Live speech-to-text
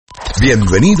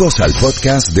Bienvenidos al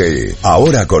podcast de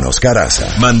Ahora con Oscar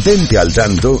Haza. Mantente al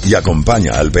tanto y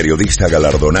acompaña al periodista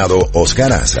galardonado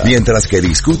Oscar Haza mientras que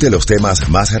discute los temas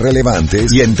más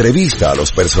relevantes y entrevista a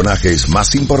los personajes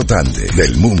más importantes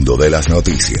del mundo de las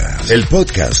noticias. El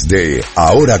podcast de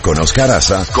Ahora con Oscar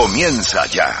Haza comienza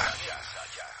ya.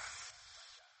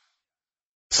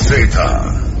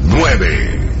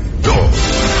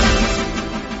 Z92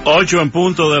 8 en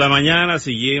punto de la mañana,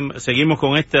 seguimos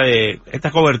con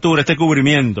esta cobertura, este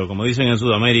cubrimiento, como dicen en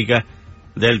Sudamérica,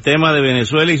 del tema de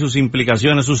Venezuela y sus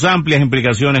implicaciones, sus amplias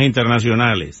implicaciones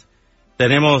internacionales.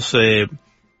 Tenemos de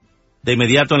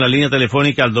inmediato en la línea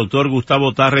telefónica al doctor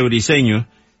Gustavo Tarre,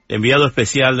 enviado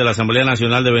especial de la Asamblea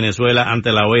Nacional de Venezuela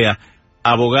ante la OEA,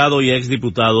 abogado y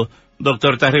exdiputado.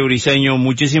 Doctor Tarre,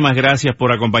 muchísimas gracias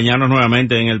por acompañarnos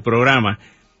nuevamente en el programa.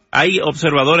 Hay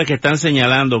observadores que están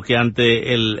señalando que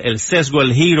ante el sesgo,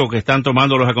 el giro que están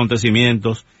tomando los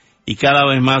acontecimientos y cada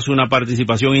vez más una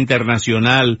participación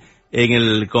internacional en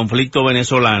el conflicto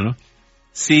venezolano,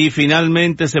 si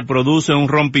finalmente se produce un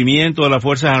rompimiento de las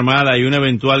Fuerzas Armadas y una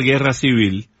eventual guerra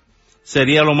civil,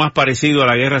 sería lo más parecido a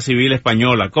la Guerra Civil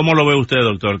Española. ¿Cómo lo ve usted,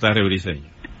 doctor Tarre Briceño?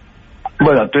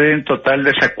 Bueno, estoy en total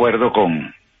desacuerdo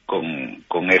con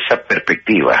esa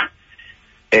perspectiva.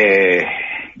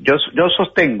 Yo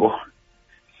sostengo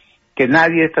que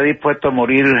nadie está dispuesto a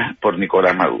morir por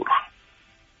Nicolás Maduro.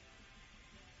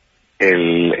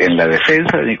 En la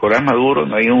defensa de Nicolás Maduro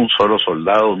no hay un solo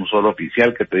soldado, un solo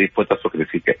oficial que esté dispuesto a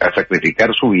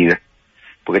sacrificar su vida,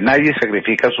 porque nadie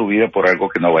sacrifica su vida por algo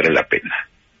que no vale la pena.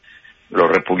 Los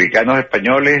republicanos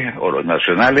españoles o los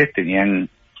nacionales tenían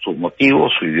sus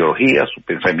motivos, su ideología, su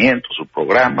pensamiento, su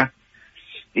programa,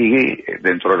 y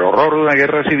dentro del horror de una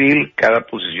guerra civil, cada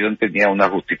posición tenía una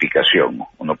justificación.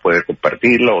 Uno puede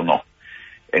compartirla o no.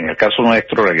 En el caso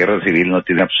nuestro, la guerra civil no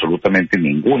tiene absolutamente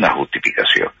ninguna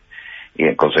justificación. Y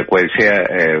en consecuencia,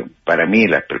 para mí,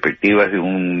 las perspectivas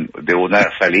de una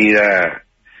salida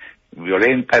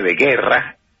violenta de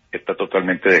guerra está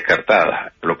totalmente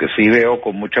descartada. Lo que sí veo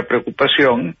con mucha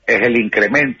preocupación es el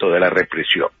incremento de la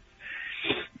represión.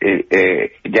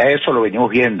 Ya eso lo venimos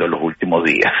viendo en los últimos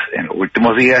días. En los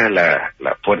últimos días las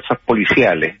fuerzas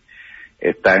policiales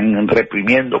están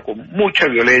reprimiendo con mucha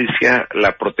violencia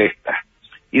la protesta,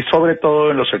 y sobre todo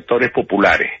en los sectores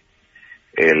populares.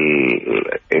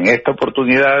 En esta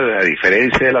oportunidad, a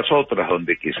diferencia de las otras,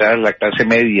 donde quizás la clase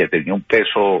media tenía un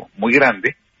peso muy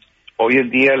grande, hoy en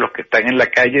día los que están en la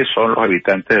calle son los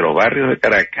habitantes de los barrios de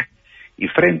Caracas, y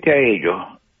frente a ellos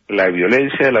la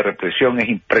violencia de la represión es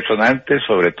impresionante,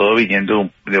 sobre todo viniendo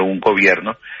de un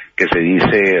gobierno que se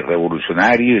dice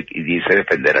revolucionario y dice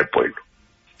defender al pueblo.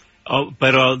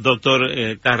 Pero, doctor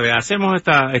Tarre, hacemos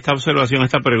esta observación,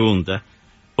 esta pregunta,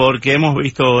 porque hemos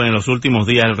visto en los últimos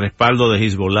días el respaldo de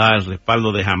Hezbollah, el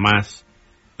respaldo de Hamas,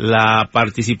 la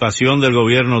participación del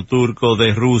gobierno turco,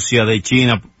 de Rusia, de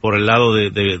China, por el lado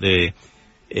de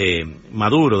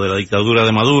Maduro, de la dictadura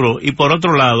de Maduro, y por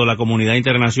otro lado la comunidad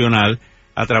internacional,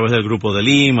 a través del Grupo de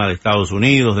Lima, de Estados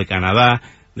Unidos, de Canadá,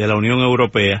 de la Unión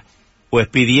Europea, pues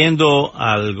pidiendo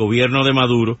al gobierno de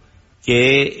Maduro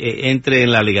que entre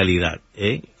en la legalidad,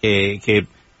 que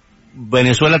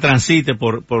Venezuela transite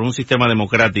por un sistema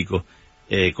democrático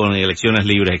con elecciones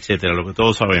libres, etcétera, lo que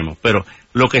todos sabemos. Pero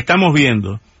lo que estamos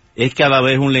viendo es cada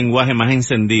vez un lenguaje más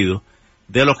encendido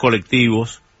de los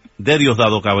colectivos, de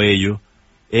Diosdado Cabello,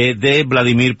 de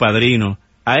Vladimir Padrino.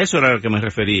 A eso era a lo que me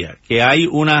refería, que hay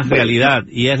una realidad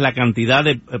y es la cantidad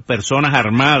de personas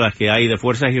armadas que hay, de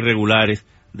fuerzas irregulares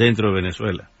dentro de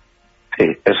Venezuela. Sí,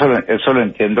 eso lo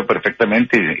entiendo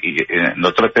perfectamente y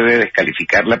no traté de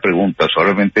descalificar la pregunta,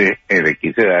 solamente le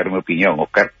quise dar mi opinión,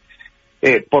 Oscar.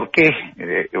 ¿Por qué?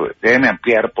 Déjeme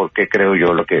ampliar por qué creo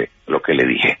yo lo que le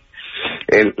dije.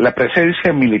 La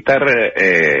presencia militar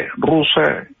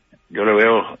rusa, yo lo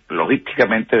veo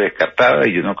logísticamente descartada,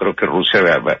 y yo no creo que Rusia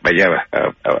vaya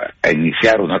a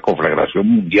iniciar una conflagración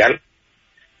mundial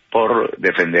por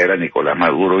defender a Nicolás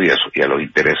Maduro y a los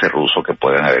intereses rusos que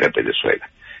puedan haber en Venezuela.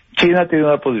 China tiene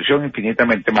una posición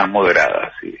infinitamente más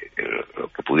moderada. ¿Sí? Lo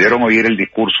que pudieron oír el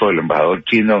discurso del embajador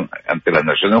chino ante las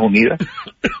Naciones Unidas,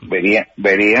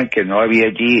 verían que no había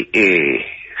allí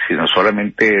sino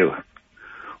solamente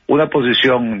una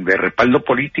posición de respaldo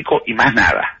político y más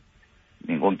nada.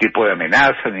 Ningún tipo de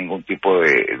amenaza, ningún tipo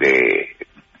de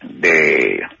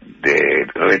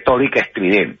retórica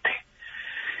estridente.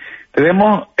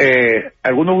 Tenemos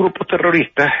algunos grupos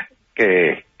terroristas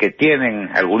que tienen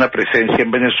alguna presencia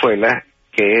en Venezuela,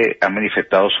 que han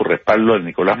manifestado su respaldo a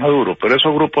Nicolás Maduro, pero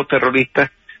esos grupos terroristas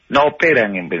no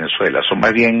operan en Venezuela, son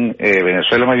más bien,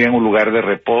 Venezuela más bien un lugar de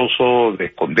reposo, de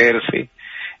esconderse,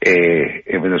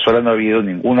 En Venezuela no ha habido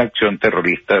ninguna acción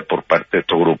terrorista por parte de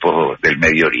estos grupos del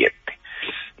Medio Oriente.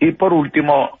 Y por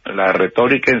último, la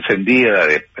retórica encendida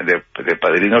de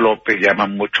Padrino López llama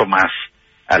mucho más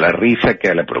a la risa que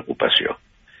a la preocupación.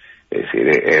 Es decir,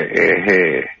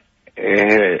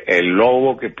 es el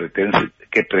lobo que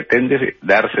pretende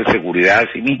darse seguridad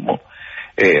a sí mismo,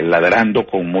 ladrando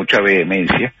con mucha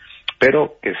vehemencia,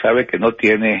 pero que sabe que no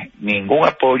tiene ningún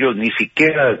apoyo, ni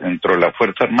siquiera dentro de la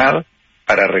Fuerza Armada,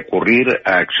 para recurrir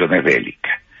a acciones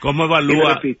bélicas. ¿Cómo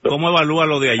evalúa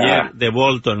lo de ayer de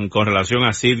Bolton con relación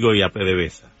a Citgo y a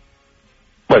PDVSA?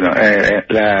 Bueno,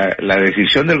 la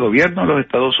decisión del gobierno de los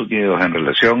Estados Unidos en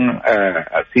relación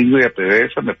a Citgo y a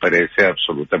PDVSA me parece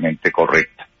absolutamente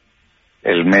correcta.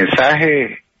 El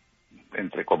mensaje,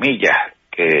 entre comillas,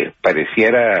 que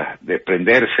pareciera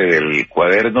desprenderse del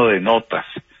cuaderno de notas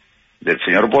del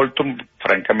señor Bolton,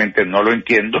 francamente no lo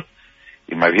entiendo,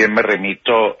 y más bien me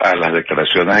remito a las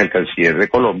declaraciones del canciller de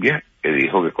Colombia, que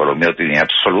dijo que Colombia no tenía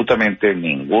absolutamente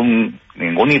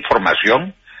ninguna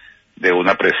información de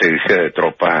una presencia de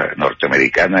tropas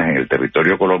norteamericanas en el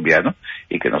territorio colombiano,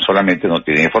 y que no solamente no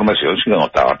tenía información, sino no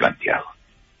estaba planteado.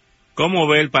 ¿Cómo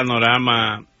ve el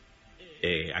panorama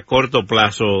a corto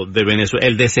plazo de Venezuela?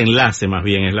 El desenlace, más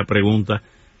bien, es la pregunta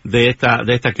de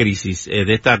esta crisis,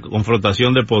 de esta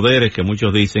confrontación de poderes que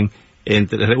muchos dicen,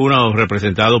 entre uno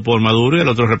representado por Maduro y el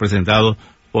otro representado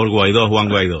por Juan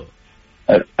Guaidó.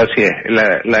 Así es.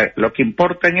 Lo que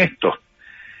importa en esto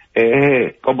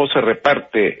es cómo se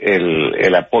reparte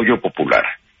el apoyo popular.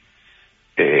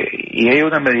 Y hay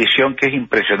una medición que es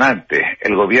impresionante.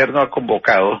 El gobierno ha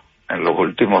convocado en los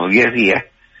últimos 10 días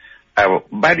a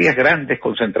varias grandes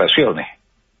concentraciones,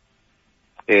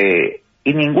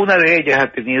 y ninguna de ellas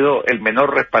ha tenido el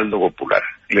menor respaldo popular.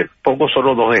 Les pongo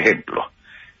solo 2 ejemplos.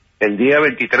 El día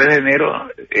 23 de enero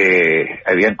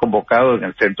habían convocado en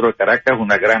el centro de Caracas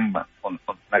una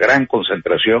gran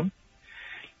concentración,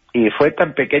 y fue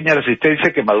tan pequeña la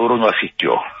asistencia que Maduro no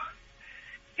asistió.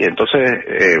 Y entonces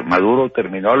Maduro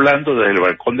terminó hablando desde el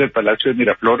balcón del Palacio de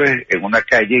Miraflores en una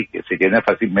calle que se llena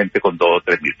fácilmente con 2 o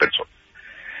 3 mil personas.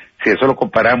 Si eso lo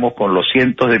comparamos con los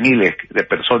cientos de miles de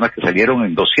personas que salieron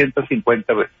en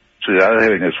 250 ciudades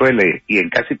de Venezuela y en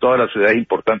casi todas las ciudades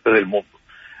importantes del mundo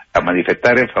a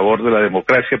manifestar en favor de la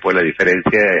democracia, pues la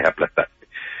diferencia es aplastante.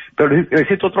 Pero les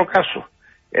cito otro caso.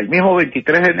 El mismo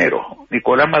 23 de enero,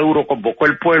 Nicolás Maduro convocó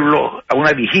al pueblo a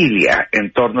una vigilia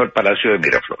en torno al Palacio de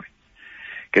Miraflores.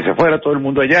 Que se fuera todo el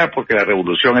mundo allá porque la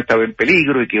revolución estaba en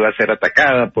peligro y que iba a ser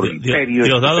atacada por el imperio,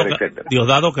 etcétera.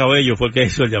 Diosdado Cabello fue el que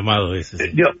hizo el llamado ese.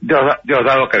 Sí.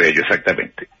 Diosdado Cabello,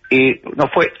 exactamente. Y no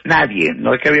fue nadie,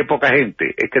 no es que había poca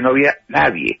gente, es que no había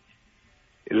nadie.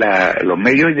 Los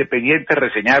medios independientes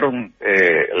reseñaron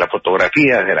las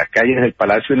fotografías de las calles del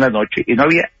palacio en la noche y no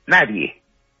había nadie.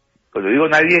 Cuando digo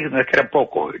nadie, no es que era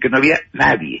poco, es que no había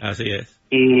nadie. Así es.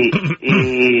 Y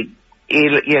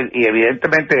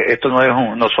evidentemente esto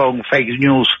no son fake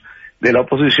news de la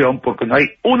oposición, porque no hay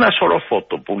una sola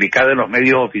foto publicada en los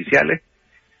medios oficiales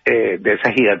de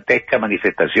esa gigantesca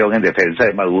manifestación en defensa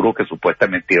de Maduro que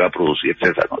supuestamente iba a producirse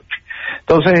esa noche.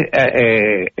 Entonces,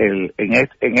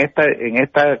 en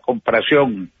esta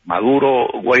comparación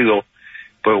Maduro-Guaidó,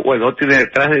 pues Guaidó tiene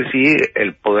detrás de sí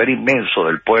el poder inmenso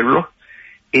del pueblo,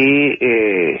 y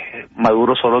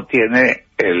Maduro solo tiene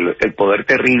el poder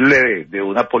terrible de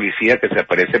una policía que se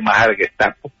parece más al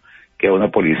Gestapo que a una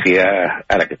policía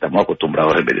a la que estamos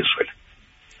acostumbrados en Venezuela.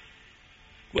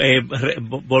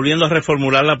 Volviendo a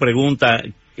reformular la pregunta,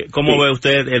 ¿cómo ve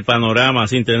usted el panorama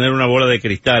sin tener una bola de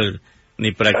cristal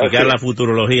ni practicar la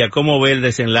futurología? ¿Cómo ve el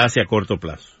desenlace a corto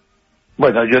plazo?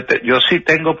 Bueno, yo sí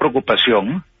tengo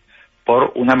preocupación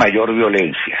por una mayor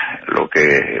violencia. Lo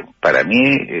que para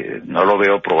mí no lo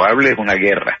veo probable es una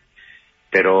guerra.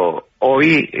 Pero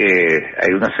hoy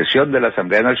hay una sesión de la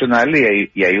Asamblea Nacional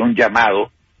y hay un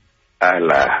llamado a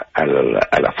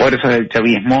las fuerzas del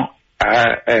chavismo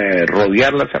a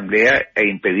rodear la Asamblea e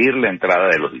impedir la entrada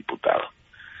de los diputados.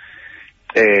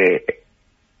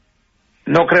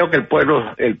 No creo que el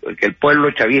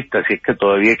pueblo chavista, si es que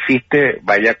todavía existe,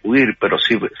 vaya a acudir, pero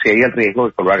sí hay el riesgo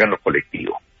de que lo hagan los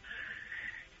colectivos.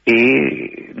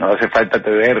 Y no hace falta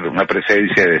tener una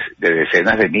presencia de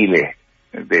decenas de miles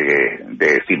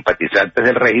de simpatizantes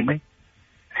del régimen,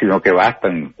 sino que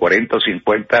bastan 40 o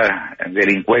 50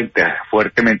 delincuentes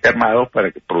fuertemente armados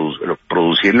para que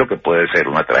producir lo que puede ser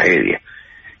una tragedia.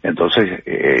 Entonces,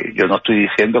 yo no estoy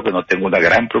diciendo que no tengo una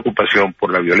gran preocupación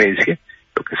por la violencia.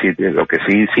 Lo que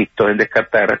sí insisto en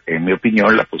descartar, en mi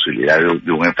opinión, la posibilidad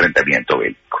de un enfrentamiento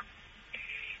bélico.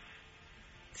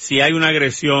 Si hay una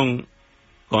agresión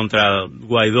contra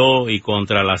Guaidó y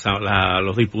contra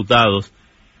los diputados,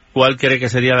 ¿cuál cree que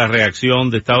sería la reacción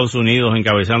de Estados Unidos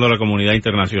encabezando la comunidad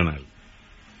internacional?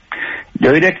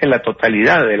 Yo diría que la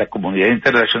totalidad de la comunidad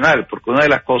internacional, porque una de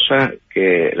las cosas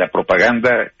que la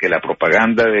propaganda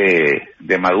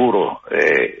de Maduro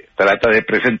trata de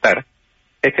presentar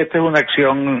es que esta es una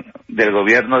acción del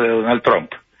gobierno de Donald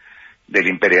Trump, del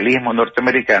imperialismo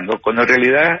norteamericano, cuando en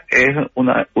realidad es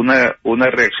una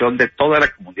reacción de toda la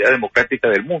comunidad democrática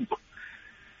del mundo.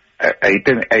 Ahí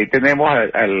tenemos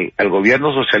al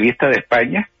gobierno socialista de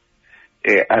España,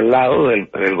 al lado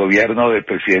del gobierno del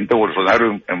presidente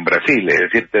Bolsonaro en Brasil. Es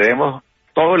decir, tenemos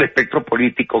todo el espectro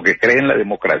político que cree en la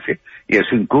democracia, y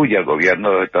eso incluye al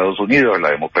gobierno de Estados Unidos,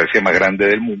 la democracia más grande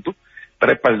del mundo,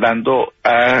 respaldando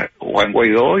a Juan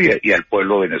Guaidó y al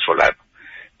pueblo venezolano.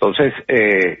 Entonces,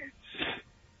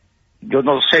 yo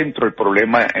no centro el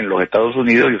problema en los Estados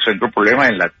Unidos, yo centro el problema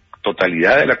en la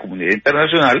totalidad de la comunidad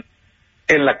internacional,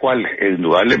 en la cual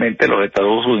indudablemente los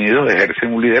Estados Unidos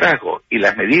ejercen un liderazgo, y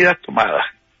las medidas tomadas,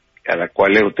 a las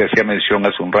cuales usted hacía mención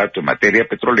hace un rato en materia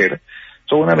petrolera,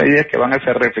 son unas medidas que van a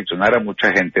hacer reflexionar a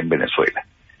mucha gente en Venezuela.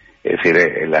 Es decir,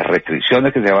 las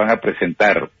restricciones que se van a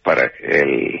presentar para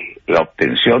la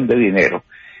obtención de dinero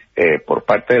por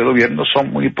parte del gobierno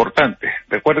son muy importantes.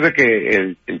 Recuerde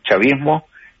que el chavismo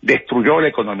destruyó la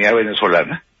economía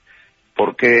venezolana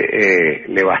porque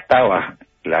le bastaba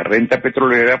la renta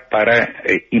petrolera para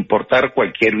importar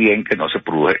cualquier bien que no se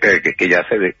produce,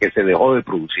 que se dejó de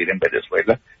producir en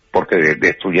Venezuela, porque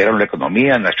destruyeron la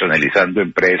economía, nacionalizando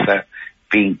empresas,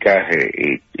 fincas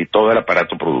y todo el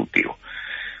aparato productivo.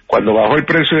 Cuando bajó el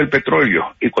precio del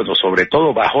petróleo, y cuando sobre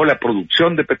todo bajó la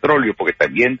producción de petróleo, porque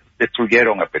también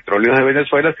destruyeron a Petróleos de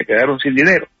Venezuela, se quedaron sin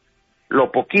dinero.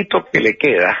 Lo poquito que le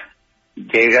queda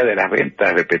llega de las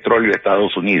ventas de petróleo a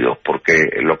Estados Unidos, porque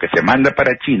lo que se manda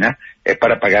para China es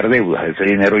para pagar deudas, ese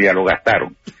dinero ya lo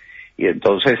gastaron. Y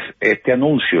entonces este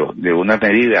anuncio de unas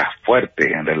medidas fuertes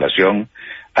en relación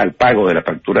al pago de la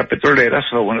factura petrolera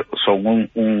son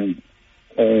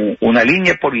una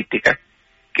línea política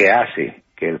que hace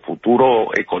que el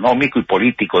futuro económico y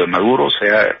político de Maduro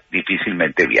sea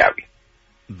difícilmente viable.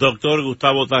 Doctor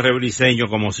Gustavo Tarre,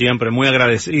 como siempre, muy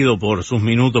agradecido por sus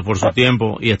minutos, por su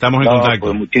tiempo, y estamos en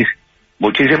contacto. Pues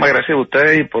muchísimas gracias a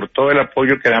ustedes y por todo el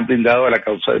apoyo que le han brindado a la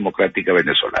causa democrática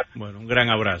venezolana. Bueno, un gran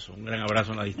abrazo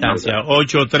en la distancia.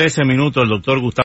 8:13 minutos, el doctor Gustavo.